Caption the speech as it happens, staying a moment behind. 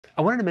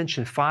I wanted to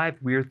mention 5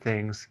 weird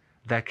things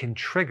that can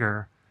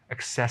trigger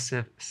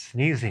excessive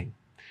sneezing.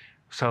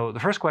 So the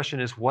first question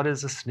is, what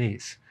is a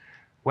sneeze?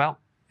 Well,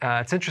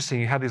 it's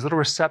interesting. You have these little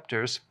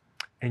receptors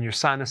in your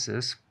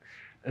sinuses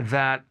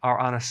that are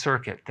on a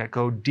circuit that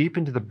go deep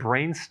into the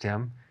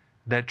brainstem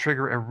that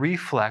trigger a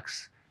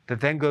reflex that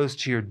then goes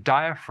to your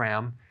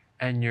diaphragm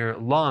and your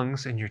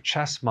lungs and your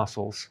chest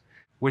muscles,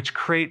 which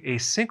create a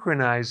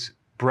synchronized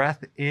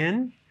breath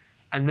in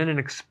and then an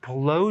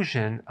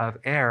explosion of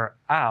air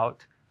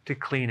out to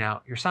clean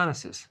out your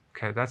sinuses.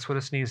 Okay, that's what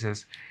a sneeze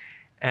is.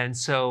 And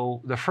so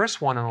the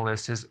first one on the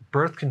list is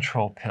birth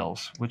control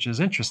pills, which is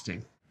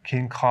interesting,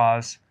 can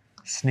cause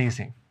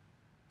sneezing.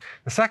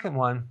 The second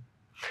one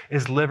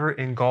is liver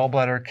and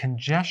gallbladder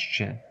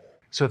congestion.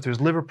 So if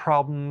there's liver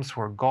problems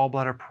or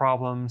gallbladder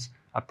problems,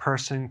 a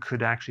person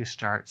could actually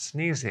start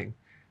sneezing.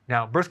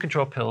 Now, birth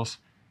control pills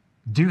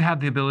do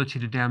have the ability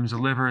to damage the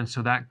liver, and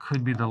so that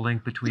could be the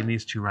link between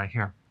these two right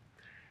here.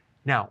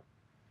 Now,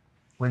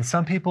 when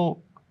some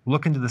people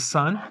look into the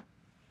sun,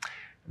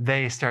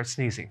 they start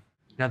sneezing.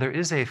 Now, there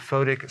is a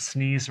photic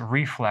sneeze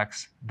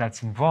reflex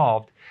that's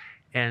involved,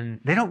 and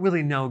they don't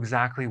really know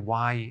exactly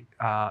why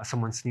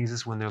someone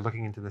sneezes when they're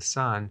looking into the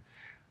sun.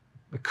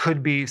 It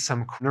could be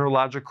some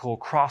neurological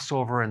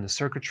crossover in the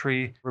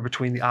circuitry or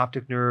between the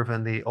optic nerve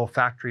and the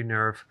olfactory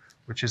nerve,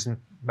 which is in the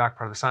back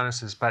part of the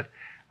sinuses. But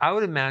I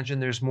would imagine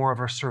there's more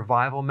of a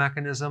survival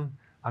mechanism.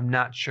 I'm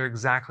not sure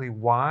exactly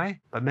why,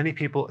 but many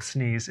people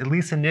sneeze, at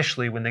least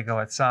initially when they go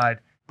outside.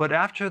 But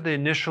after the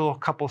initial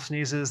couple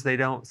sneezes, they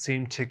don't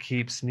seem to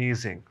keep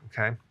sneezing,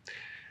 okay?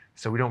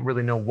 So we don't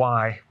really know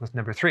why with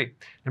number 3.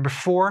 Number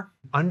 4,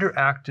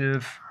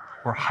 underactive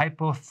or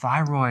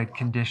hypothyroid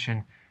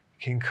condition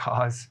can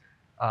cause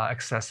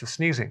excessive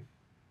sneezing.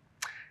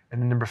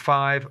 And then number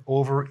 5,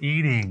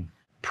 overeating,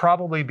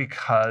 probably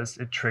because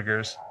it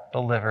triggers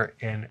the liver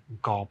and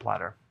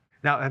gallbladder.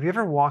 Now, have you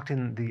ever walked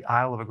in the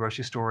aisle of a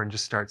grocery store and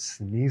just start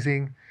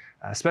sneezing,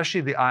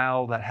 especially the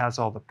aisle that has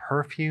all the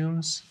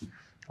perfumes?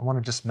 I want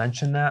to just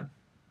mention that.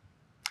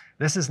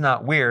 This is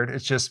not weird,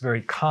 it's just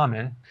very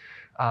common.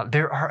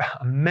 There are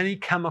many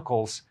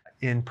chemicals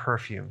in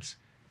perfumes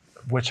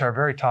which are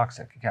very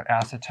toxic. You got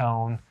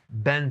acetone,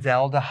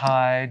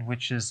 benzaldehyde,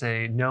 which is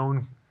a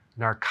known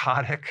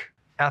narcotic,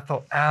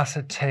 ethyl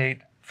acetate,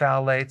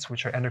 phthalates,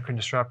 which are endocrine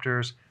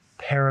disruptors,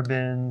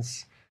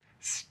 parabens,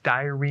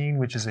 styrene,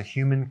 which is a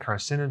human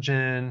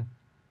carcinogen,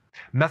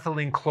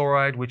 methylene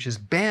chloride, which is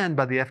banned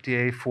by the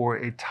FDA for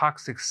a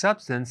toxic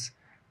substance,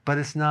 but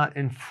it's not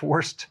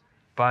enforced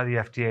by the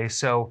FDA.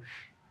 So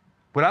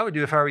what I would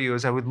do if I were you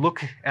is I would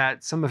look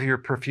at some of your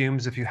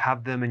perfumes if you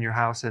have them in your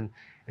house and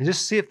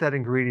just see if that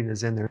ingredient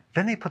is in there.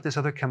 Then they put this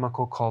other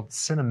chemical called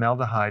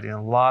cinnamaldehyde, and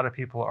a lot of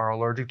people are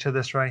allergic to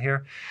this right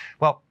here.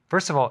 Well,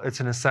 first of all, it's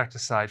an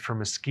insecticide for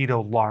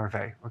mosquito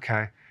larvae,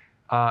 okay?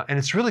 And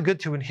it's really good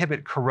to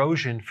inhibit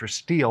corrosion for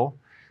steel,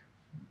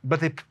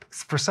 but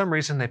for some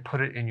reason they put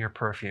it in your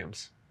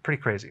perfumes.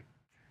 Pretty crazy.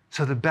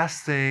 So the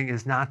best thing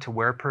is not to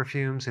wear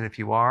perfumes, and if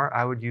you are,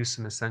 I would use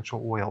some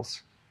essential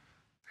oils.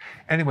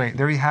 Anyway,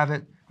 there you have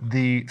it.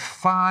 The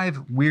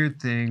 5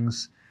 weird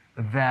things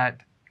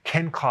that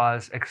can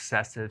cause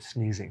excessive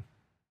sneezing.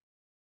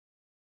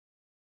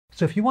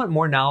 So if you want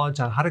more knowledge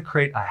on how to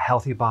create a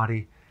healthy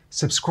body,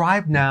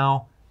 subscribe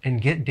now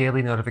and get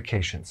daily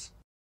notifications.